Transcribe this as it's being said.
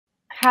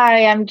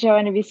Hi, I'm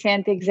Joanna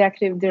Vicente,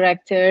 Executive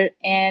Director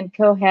and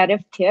co-head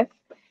of Tiff.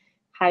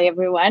 Hi,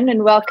 everyone,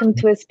 and welcome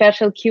to a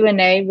special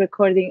Q&A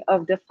recording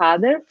of The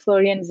Father,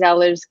 Florian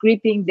Zeller's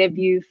gripping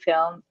debut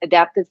film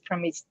adapted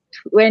from his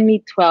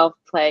 2012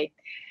 play.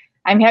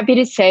 I'm happy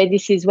to say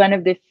this is one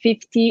of the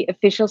 50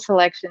 official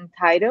selection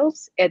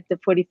titles at the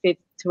 45th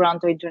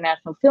Toronto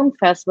International Film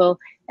Festival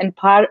and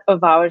part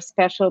of our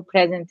special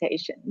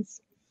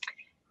presentations.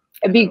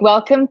 A big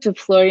welcome to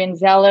Florian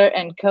Zeller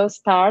and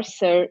co-stars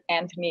Sir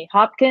Anthony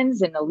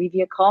Hopkins and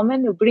Olivia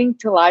Colman, who bring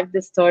to life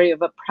the story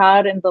of a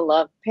proud and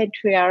beloved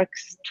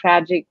patriarch's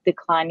tragic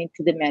decline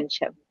into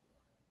dementia.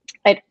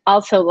 I'd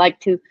also like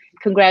to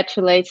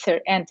congratulate Sir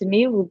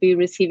Anthony, who will be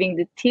receiving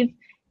the Tiff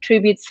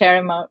Tribute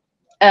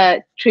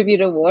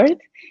Award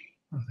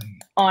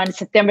on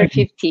September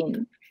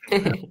 15.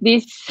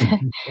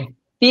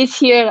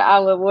 This year,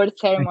 our award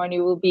ceremony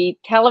will be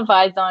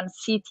televised on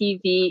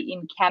CTV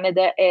in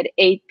Canada at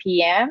 8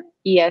 p.m.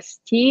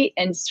 EST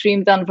and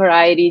streamed on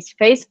Variety's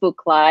Facebook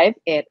Live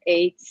at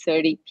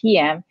 8:30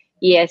 p.m.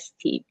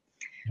 EST.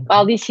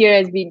 While this year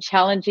has been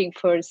challenging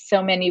for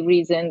so many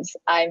reasons,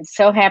 I'm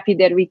so happy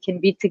that we can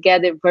be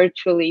together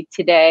virtually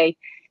today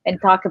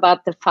and talk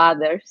about The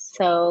Father.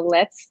 So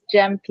let's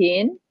jump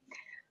in.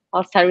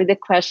 I'll start with a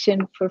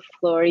question for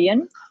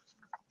Florian.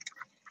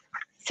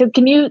 So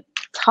can you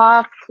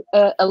talk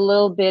a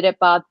little bit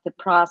about the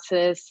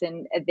process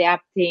and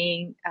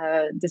adapting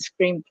the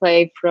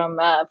screenplay from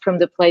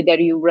the play that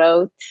you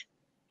wrote?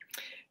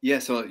 Yeah,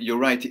 so you're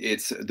right.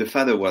 It's The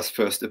Father was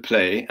first a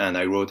play, and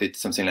I wrote it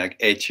something like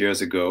 8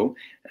 years ago,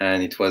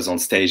 and it was on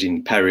stage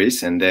in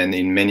Paris and then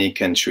in many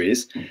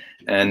countries.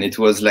 And it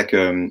was like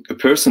a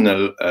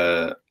personal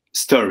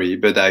story,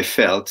 but I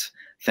felt,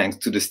 thanks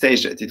to the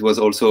stage, that it was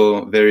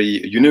also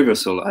very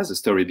universal as a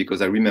story,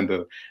 because I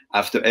remember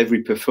after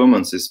every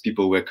performances,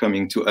 people were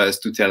coming to us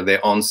to tell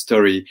their own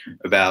story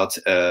about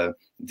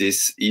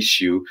this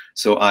issue.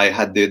 So I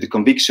had the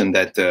conviction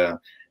that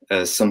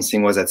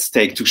something was at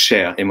stake to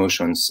share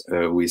emotions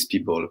with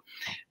people.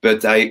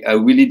 But I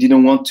really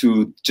didn't want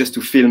to just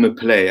to film a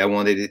play. I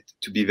wanted it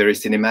to be very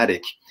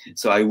cinematic.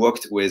 So I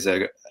worked with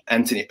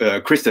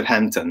Christopher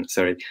Hampton,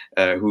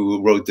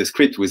 who wrote the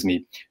script with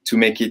me, to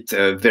make it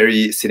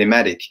very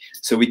cinematic.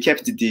 So we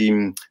kept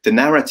the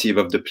narrative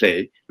of the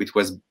play, which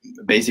was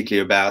basically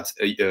about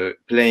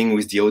playing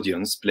with the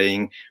audience,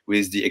 playing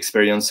with the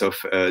experience of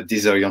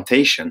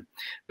disorientation.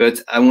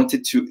 But I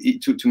wanted to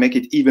make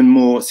it even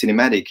more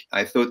cinematic.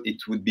 I thought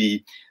it would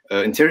be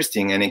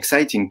interesting and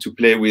exciting to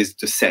play with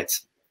the set.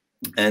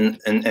 And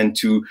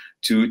to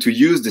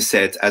use the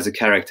set as a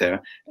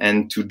character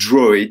and to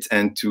draw it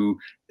and to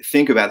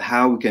think about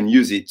how we can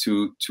use it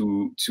to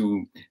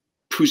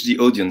push the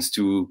audience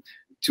to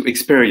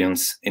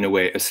experience, in a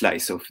way, a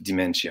slice of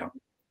dementia.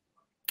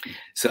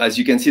 So as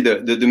you can see,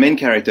 the main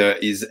character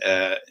is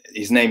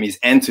his name is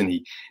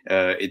Anthony.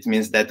 It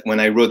means that when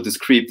I wrote the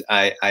script,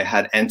 I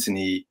had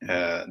Anthony,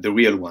 the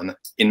real one,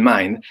 in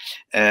mind,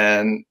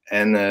 and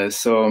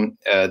so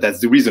that's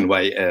the reason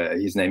why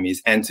his name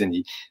is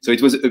Anthony. So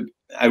it was.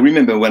 I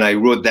remember when I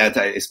wrote that,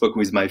 I spoke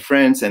with my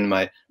friends and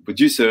my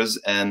producers,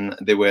 and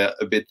they were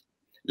a bit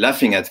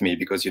laughing at me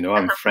because, you know,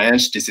 I'm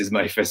French. This is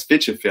my first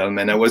feature film,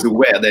 and I was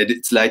aware that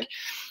it's like.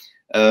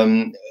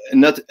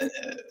 Not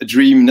a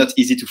dream, not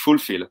easy to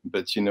fulfill,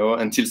 but, you know,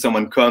 until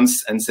someone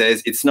comes and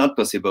says it's not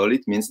possible,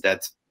 it means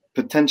that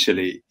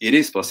potentially it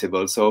is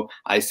possible. So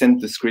I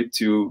sent the script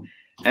to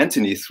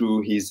Anthony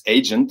through his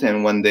agent,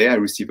 and one day I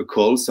received a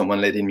call,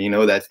 someone letting me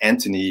know that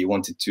Anthony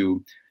wanted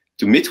to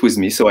meet with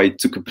me. So I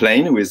took a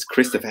plane with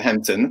Christopher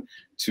Hampton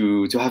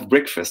to have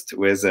breakfast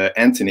with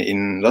Anthony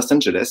in Los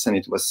Angeles, and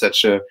it was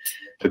such a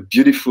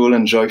beautiful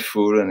and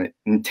joyful and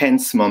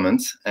intense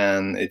moment,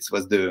 and it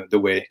was the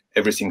way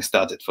everything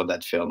started for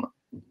that film.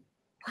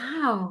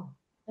 Wow,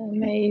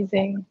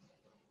 amazing.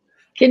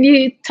 Can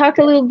you talk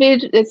a little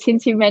bit,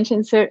 since you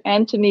mentioned Sir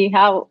Anthony,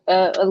 how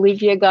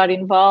Olivia got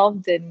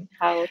involved and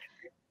how?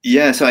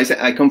 Yeah, so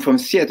I come from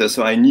theater,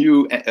 so I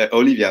knew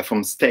Olivia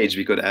from stage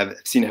because I've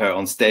seen her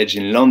on stage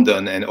in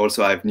London, and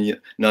also I've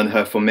known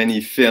her for many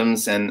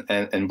films and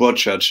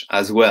Broadchurch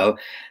as well,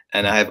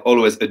 and I have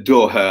always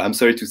adored her. I'm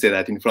sorry to say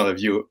that in front of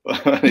you,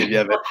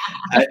 Olivia, but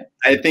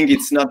I think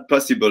it's not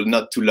possible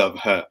not to love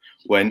her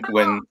when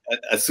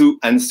as soon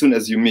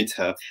as you meet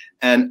her.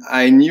 And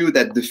I knew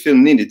that the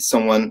film needed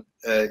someone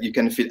you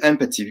can feel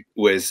empathy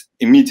with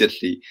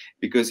immediately,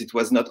 because it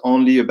was not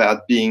only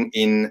about being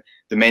in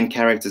the main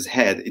character's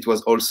head, it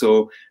was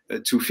also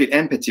to feel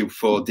empathy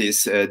for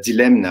this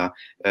dilemma,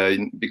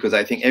 because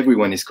I think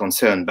everyone is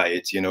concerned by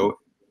it, you know,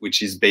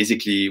 which is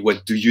basically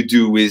what do you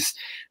do with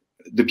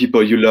the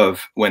people you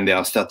love when they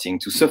are starting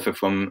to suffer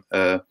from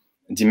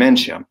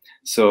dementia.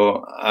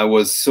 So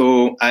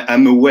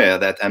I'm aware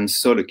that I'm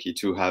so lucky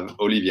to have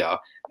Olivia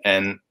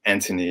and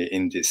Anthony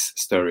in this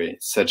story.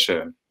 It's such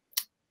an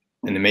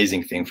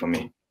amazing thing for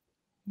me.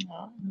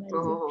 Oh,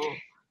 amazing.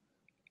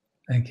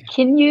 Thank you.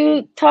 Can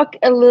you talk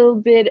a little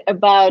bit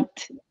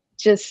about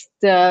just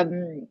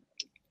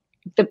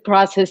the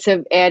process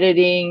of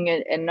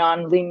editing a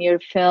non-linear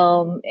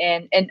film,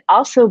 and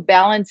also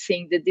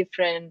balancing the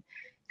different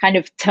kind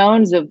of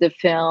tones of the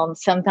film.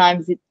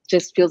 Sometimes it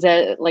just feels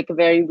like a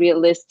very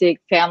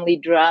realistic family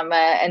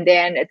drama, and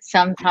then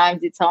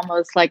sometimes it's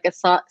almost like a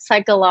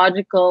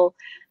psychological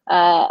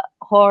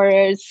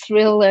horror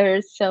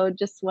thriller. So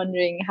just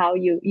wondering how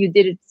you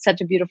did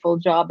such a beautiful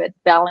job at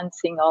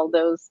balancing all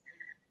those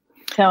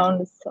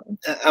tones.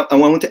 I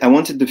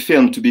wanted the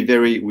film to be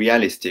very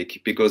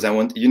realistic, because I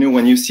want, you know,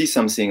 when you see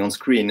something on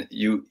screen,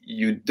 you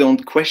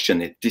don't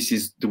question it. This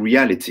is the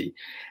reality.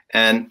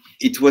 And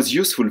it was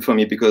useful for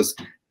me because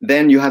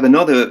then you have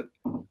another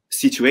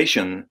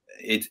situation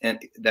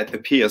that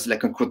appears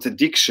like a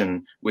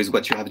contradiction with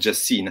what you have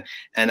just seen.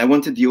 And I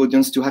wanted the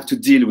audience to have to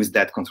deal with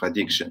that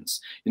contradictions.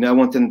 You know, I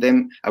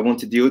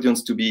wanted the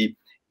audience to be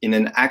in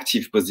an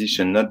active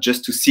position, not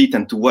just to sit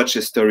and to watch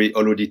a story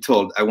already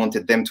told. I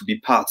wanted them to be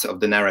part of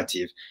the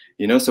narrative.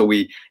 You know, so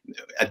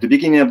at the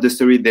beginning of the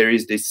story, there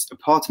is this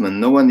apartment.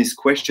 No one is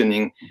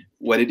questioning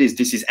what it is.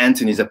 This is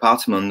Anthony's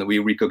apartment. We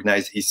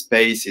recognize his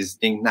space, his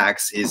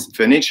knickknacks, his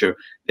furniture.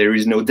 There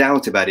is no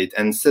doubt about it.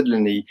 And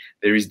suddenly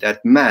there is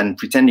that man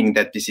pretending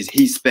that this is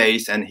his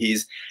space and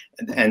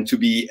to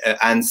be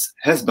Anne's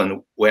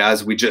husband,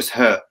 whereas we just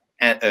heard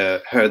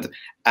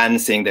Anne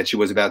saying that she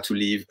was about to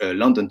leave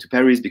London to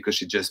Paris because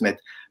she just met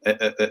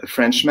a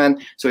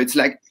Frenchman. So it's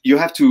like you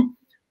have to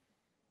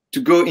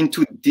go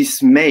into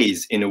this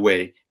maze in a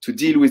way, to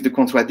deal with the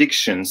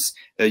contradictions.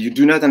 You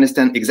do not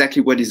understand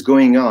exactly what is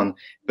going on,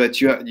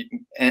 but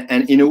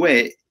and in a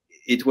way,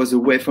 it was a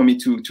way for me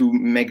to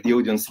make the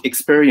audience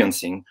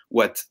experiencing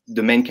what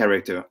the main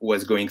character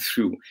was going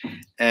through.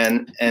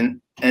 And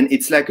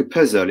it's like a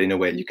puzzle in a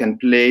way. You can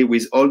play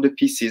with all the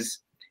pieces.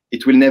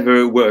 It will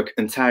never work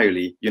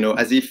entirely, you know,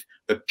 as if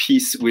a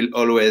piece will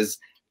always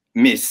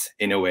miss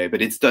in a way,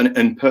 but it's done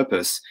on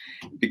purpose,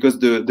 because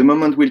the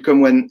moment will come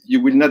when you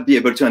will not be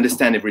able to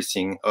understand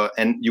everything,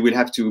 and you will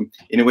have to,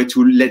 in a way,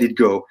 to let it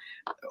go,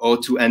 or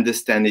to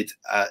understand it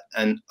at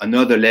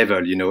another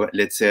level, you know,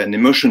 let's say an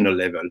emotional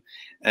level.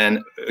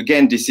 And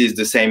again, this is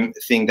the same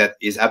thing that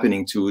is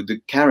happening to the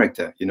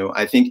character. You know,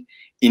 I think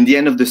in the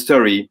end of the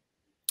story,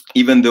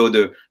 even though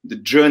the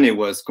journey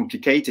was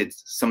complicated,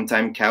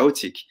 sometimes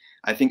chaotic,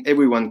 I think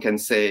everyone can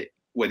say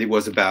what it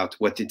was about,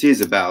 what it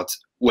is about,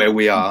 where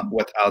we are,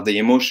 what are the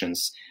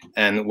emotions,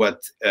 and what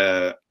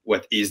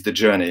is the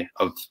journey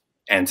of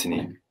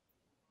Anthony.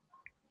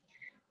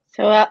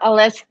 So I'll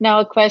ask now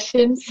a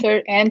question,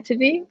 Sir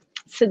Anthony.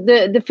 So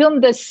the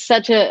film does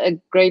such a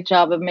great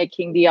job of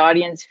making the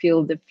audience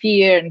feel the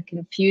fear and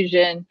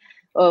confusion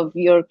of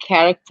your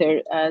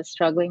character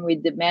struggling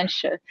with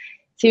dementia.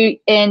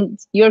 And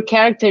your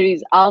character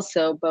is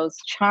also both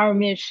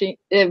charming,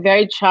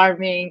 very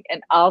charming,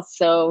 and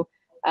also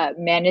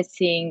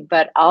menacing,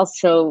 but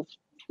also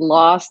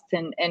lost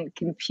and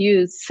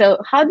confused. So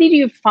how did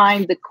you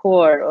find the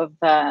core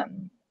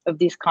of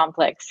this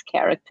complex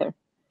character?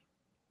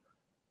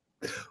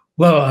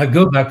 Well, I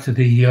go back to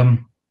the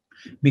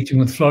meeting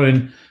with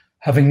Florian,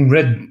 having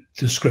read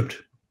the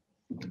script,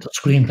 the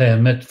screenplay. I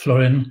met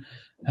Florian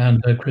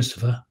and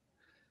Christopher,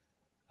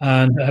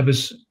 and I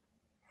was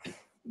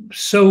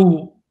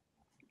so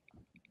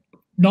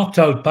knocked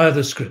out by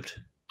the script.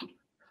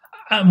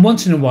 And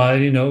once in a while,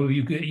 you know,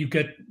 you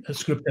get a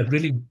script that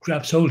really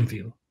grabs hold of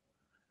you.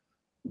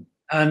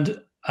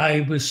 And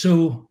I was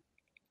so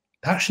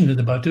passionate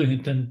about doing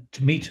it, and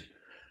to meet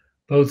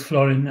both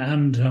Florian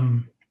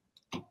and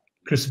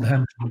Christopher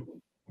Hampton.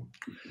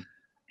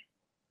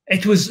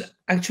 It was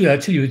actually, I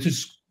tell you, it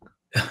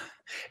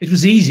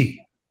was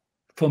easy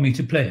for me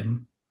to play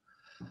him.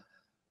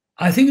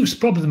 I think it was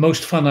probably the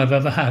most fun I've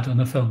ever had on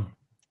a film.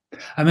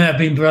 I mean, I've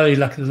been very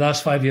lucky. The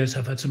last 5 years,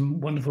 I've had some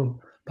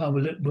wonderful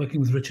power working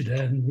with Richard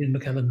Eyre and Ian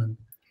McKellen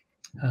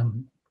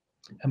and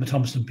Emma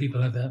Thompson,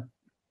 people like that.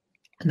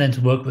 And then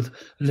to work with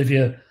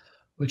Olivia,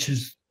 which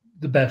is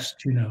the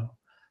best, you know.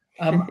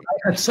 I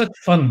had such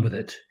fun with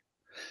it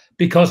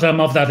because I'm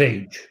of that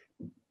age.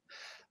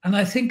 And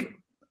I think,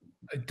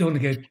 I don't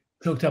want to get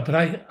choked up, but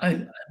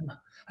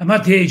I'm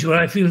at the age where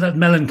I feel that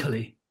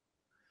melancholy.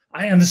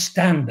 I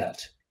understand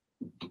that.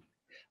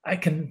 I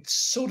can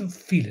sort of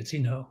feel it, you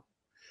know.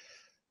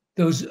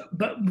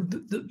 But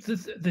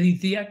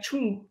the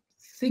actual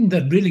thing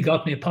that really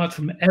got me, apart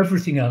from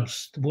everything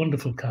else, the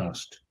wonderful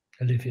cast,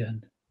 Olivia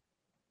and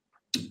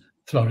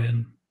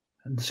Florian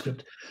and the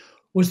script,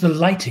 was the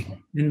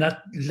lighting in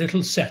that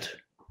little set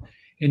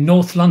in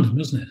North London,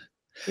 wasn't it?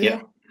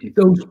 Yeah.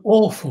 Those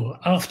awful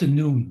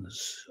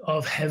afternoons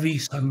of heavy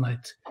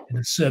sunlight in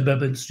a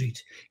suburban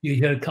street. You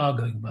hear a car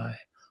going by,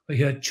 or you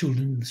hear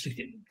children in the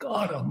street.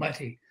 God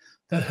almighty,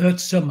 that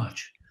hurts so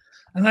much.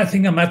 And I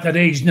think I'm at that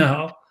age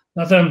now,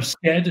 not that I'm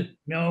scared, you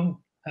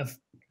know,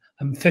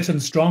 I'm fit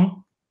and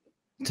strong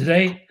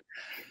today,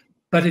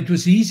 but it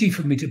was easy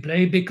for me to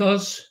play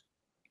because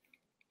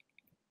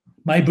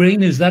my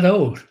brain is that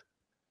old.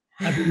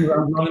 I've been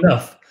around long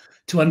enough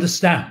to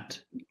understand.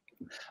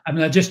 I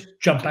mean, I just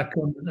jumped back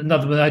on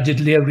another one. I did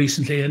Lear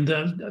recently, and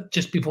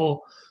just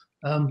before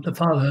The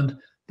Father, and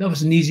that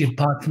was an easier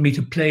part for me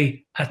to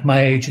play at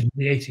my age in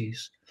the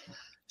 80s.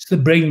 So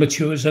the brain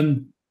matures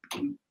and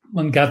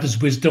one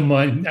gathers wisdom.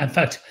 In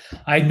fact,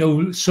 I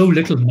know so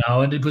little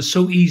now, and it was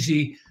so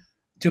easy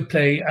to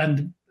play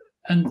and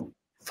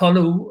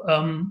follow.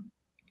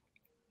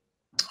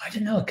 I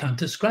don't know, I can't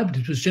describe it.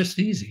 It was just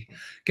easy.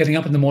 Getting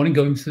up in the morning,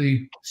 going to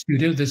the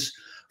studio, this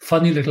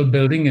funny little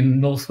building in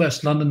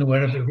northwest London or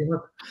wherever we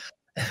were,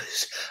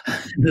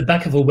 in the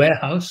back of a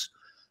warehouse,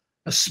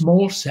 a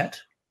small set.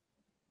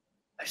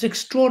 It was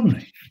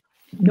extraordinary.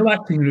 No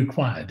acting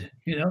required,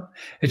 you know.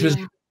 It was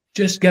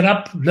just get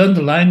up, learn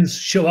the lines,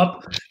 show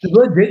up.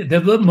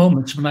 There were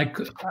moments when I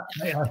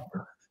had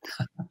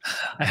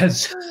I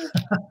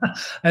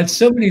had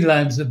so many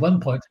lines at one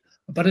point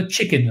about a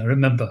chicken, I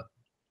remember.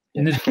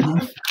 And I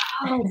couldn't.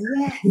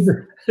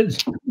 There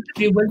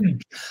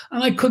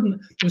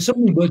were so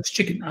many words,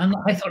 chicken, and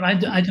I thought I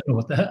don't know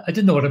what the hell. I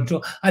didn't know what I'm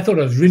talking. I thought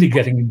I was really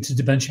getting into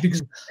dementia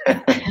because I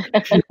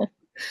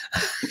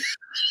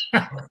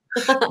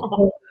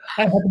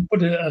had to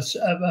put a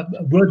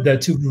word there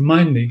to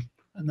remind me,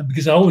 and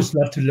because I always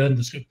love to learn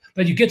the script.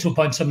 But you get to a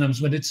point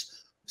sometimes when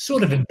it's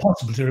sort of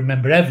impossible to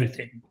remember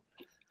everything.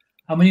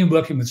 And when you're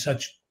working with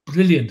such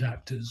brilliant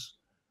actors,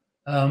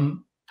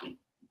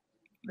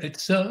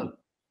 it's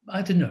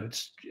I don't know,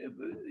 it's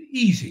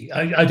easy.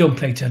 I don't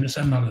play tennis.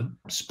 I'm not a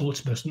sports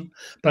person,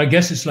 but I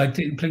guess it's like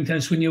playing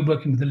tennis when you're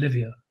working with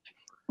Olivia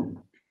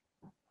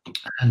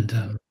and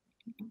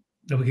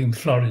they're working with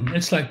Florian.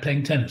 It's like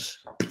playing tennis.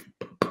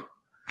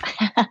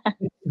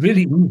 It's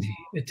really easy.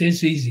 It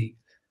is easy.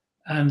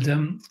 And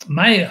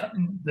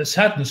the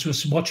sadness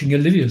was watching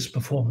Olivia's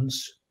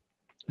performance,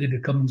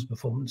 Olivia Colman's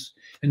performance,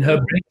 in her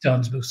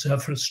breakdowns because her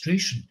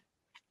frustration,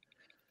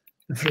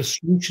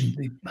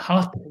 the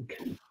heartbreak,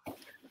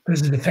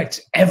 because it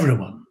affects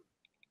everyone.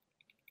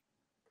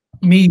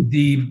 Me,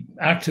 the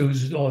actor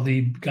or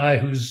the guy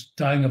who's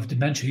dying of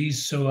dementia,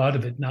 he's so out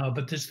of it now,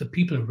 but there's the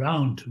people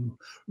around who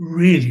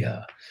really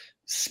are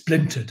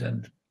splintered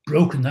and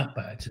broken up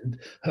by it. And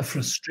her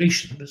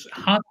frustration was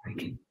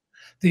heartbreaking.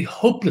 The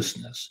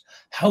hopelessness.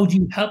 How do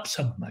you help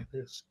someone like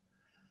this?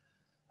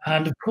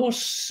 And of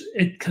course,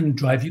 it can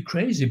drive you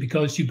crazy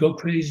because you go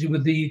crazy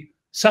with the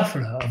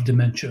sufferer of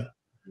dementia.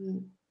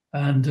 Mm.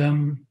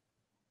 And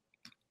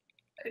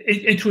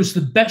it was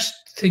the best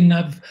thing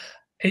I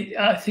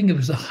think it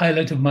was the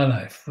highlight of my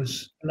life.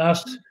 Was the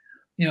last,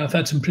 I've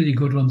had some pretty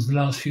good ones the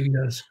last few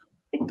years,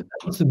 but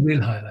that was the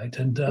real highlight.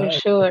 And for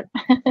sure.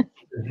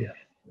 Yeah,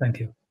 thank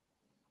you.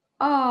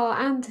 Oh,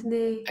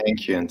 Anthony.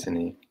 Thank you,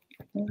 Anthony.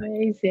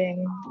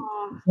 Amazing.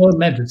 Well,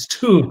 meant it's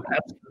true.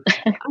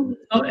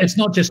 It's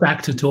not just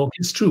actor talk.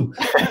 It's true.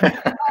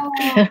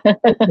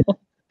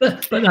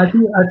 But I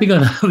think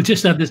I would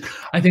just have this.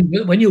 I think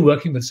when you're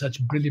working with such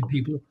brilliant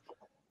people,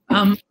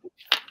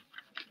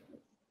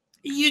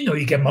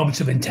 you get moments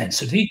of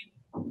intensity,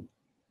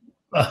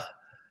 but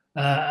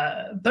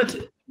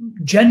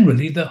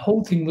generally the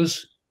whole thing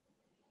was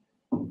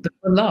the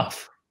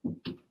laugh.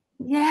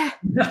 Yeah,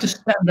 you have to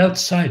stand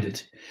outside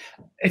it.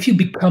 If you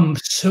become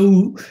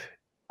so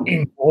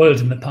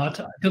embroiled in the part,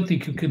 I don't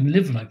think you can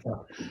live like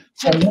that.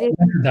 So I'm not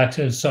into that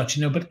as such,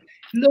 but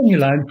learn your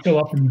line, show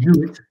up and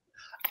do it,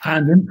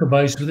 and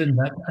improvise within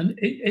that. And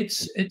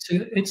it's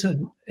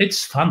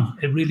fun.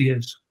 It really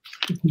is.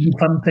 It's a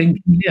fun thing,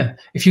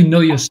 if you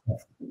know your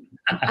stuff.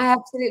 I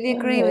absolutely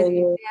agree with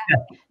you. Yeah.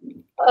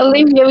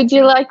 Olivia, would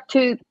you like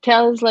to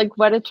tell us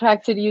what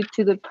attracted you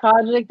to the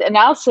project and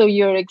also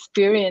your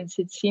experience?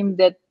 It seemed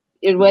that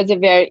it was a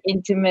very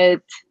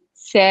intimate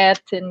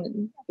set,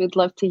 and we'd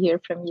love to hear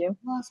from you.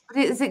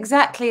 But it's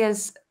exactly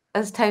as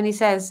Tony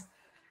says.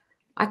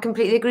 I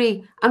completely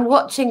agree. And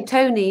watching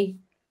Tony,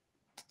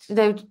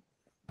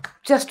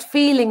 just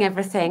feeling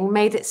everything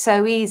made it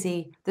so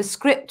easy. The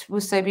script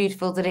was so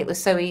beautiful that it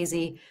was so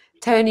easy.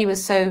 Tony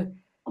was so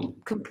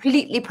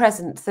completely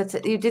present that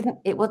it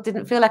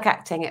didn't feel like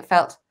acting. It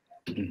felt,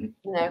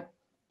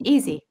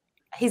 easy.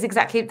 He's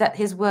exactly that.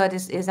 His word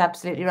is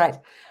absolutely right.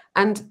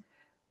 And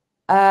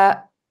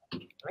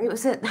it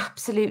was an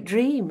absolute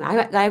dream. I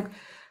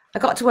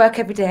got to work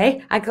every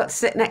day. I got to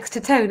sit next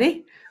to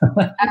Tony,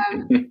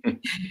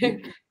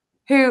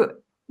 who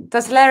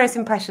does hilarious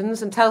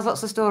impressions and tells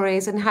lots of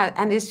stories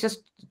and is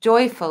just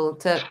joyful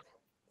to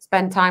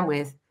spend time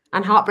with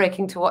and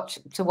heartbreaking to watch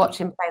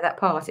him play that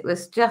part. It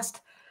was just,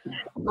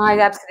 I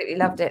absolutely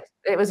loved it.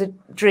 It was a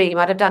dream.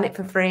 I'd have done it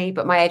for free,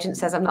 but my agent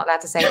says I'm not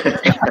allowed to say it.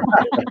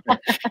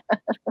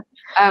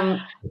 And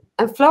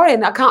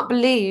Florian, I can't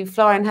believe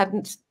Florian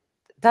hadn't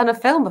done a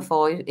film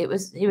before.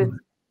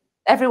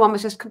 Everyone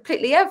was just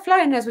completely,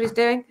 Florian knows what he's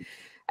doing.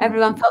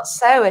 Everyone felt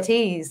so at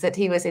ease that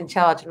he was in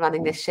charge and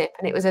running this ship.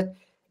 And it was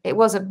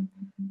a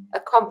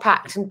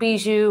compact and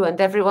bijou, and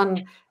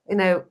everyone,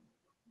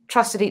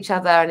 trusted each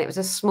other, and it was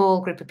a small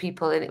group of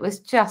people, and it was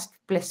just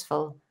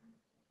blissful.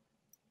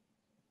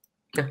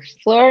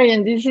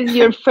 Florian, this is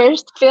your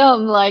first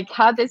film.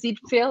 How does it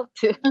feel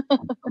to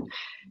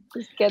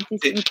just get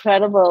these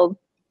incredible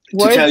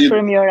words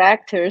from your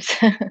actors?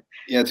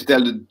 Yeah, to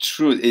tell the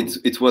truth,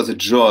 it was a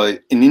joy,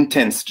 an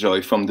intense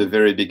joy from the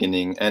very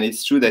beginning. And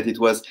it's true that it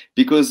was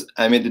because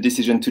I made the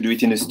decision to do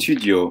it in a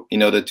studio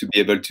in order to be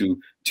able to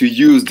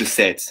use the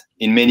set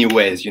in many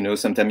ways. You know,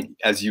 sometimes,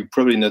 as you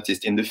probably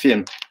noticed in the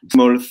film,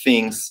 small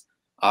things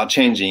are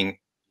changing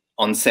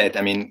on set.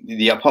 I mean,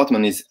 the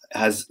apartment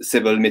has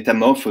several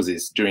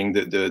metamorphoses during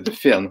the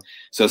film.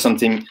 So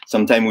sometimes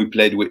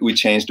we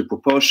changed the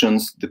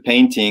proportions, the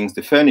paintings,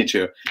 the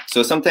furniture.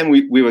 So sometimes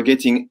we were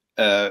getting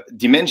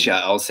dementia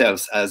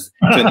ourselves, as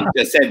Tony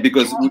just said,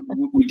 because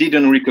we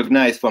didn't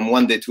recognize from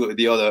one day to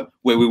the other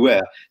where we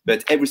were.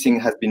 But everything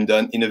has been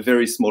done in a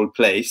very small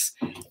place.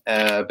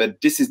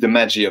 But this is the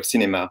magic of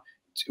cinema.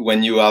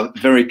 When you are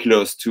very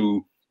close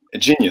to a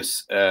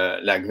genius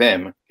like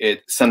them,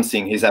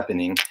 something is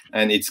happening,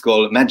 and it's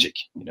called magic,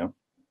 you know.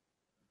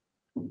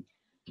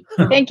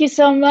 Thank you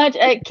so much.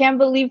 I can't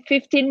believe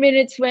 15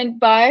 minutes went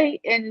by,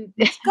 and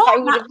I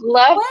would have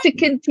loved to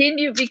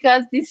continue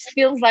because this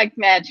feels like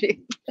magic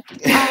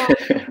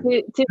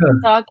to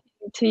talk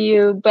to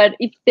you. But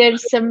if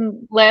there's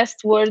some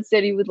last words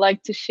that you would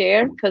like to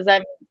share, because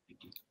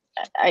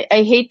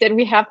I hate that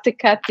we have to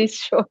cut this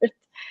short.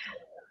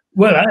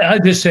 Well, I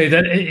just say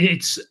that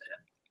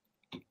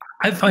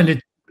I find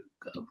it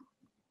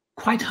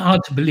quite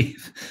hard to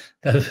believe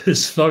that it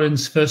was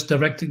Florian's first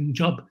directing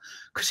job,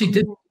 because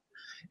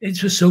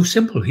it was so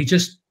simple.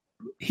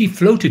 He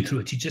floated through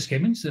it. He just came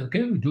in and said,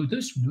 okay, we do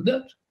this, we do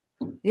that.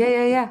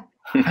 Yeah.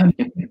 And,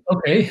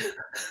 okay.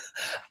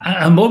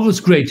 And what was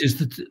great is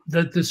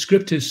that the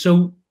script is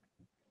so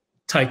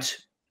tight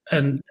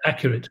and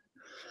accurate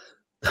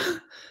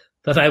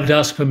that I would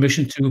ask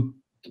permission to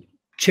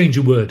change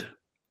a word.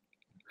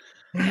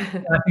 I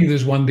think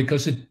there's one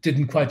because it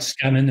didn't quite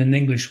scan in an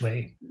English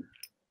way.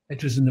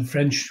 It was in the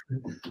French.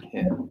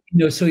 Yeah. You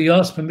know, so you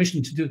ask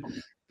permission to do.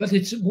 But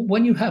it's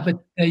when you have it,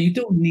 you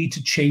don't need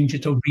to change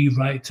it or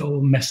rewrite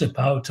or mess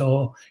about,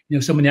 or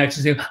so many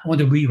actors say, "I want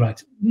to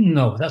rewrite."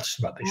 No, that's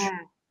rubbish. Yeah.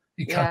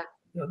 You can't.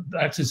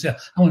 Actors say,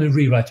 "I want to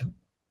rewrite it."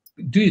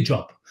 Do your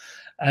job,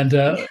 and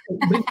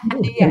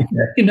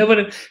you know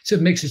what? So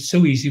it makes it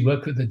so easy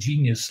work with a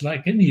genius,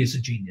 like, and he is a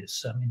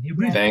genius. I mean, he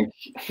really. Thank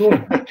you.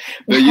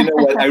 But you know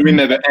what? I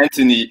remember,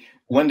 Anthony,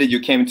 one day you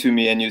came to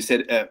me and you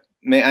said,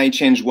 "May I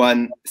change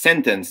one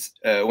sentence,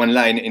 one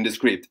line in the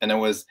script?" And I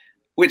was,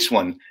 "Which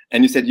one?"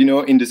 And you said,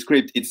 in the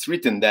script, it's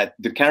written that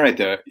the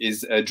character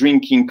is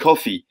drinking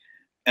coffee,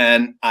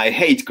 and I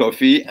hate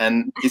coffee,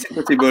 and is it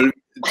possible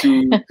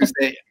to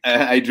say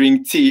I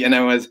drink tea? And I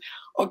was,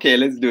 okay,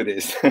 let's do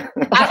this.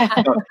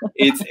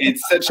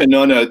 It's such an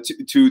honor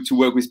to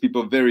work with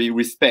people very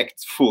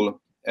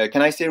respectful.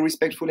 Can I say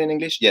respectful in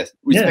English? Yes,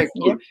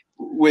 respectful. Yes.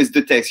 With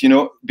the text,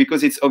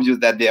 because it's obvious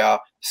that they are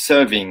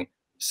serving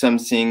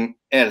something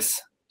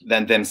else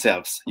than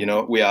themselves.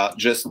 We are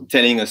just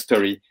telling a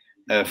story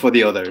for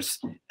the others,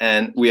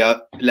 and we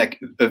are like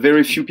a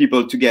very few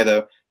people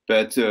together,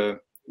 but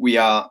we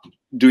are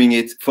doing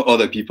it for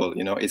other people.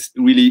 It's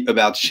really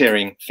about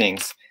sharing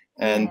things,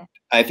 and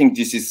I think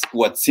this is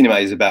what cinema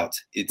is about.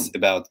 It's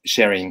about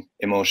sharing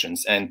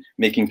emotions and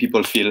making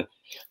people feel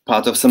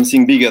part of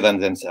something bigger than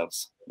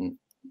themselves.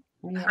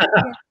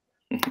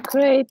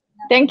 Great.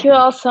 Thank you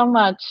all so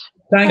much.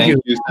 Thank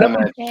you so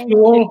much.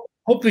 You all.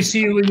 Hope we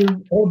see you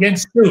again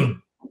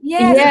soon.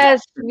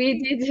 Yes, we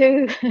did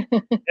too.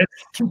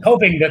 Keep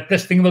hoping that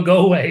this thing will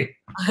go away.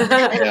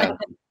 Yeah.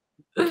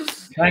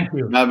 Thank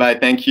you. Bye-bye.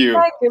 Thank you.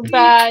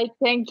 Goodbye.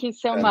 Thank you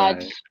so Bye-bye.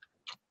 much.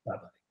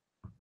 Bye-bye.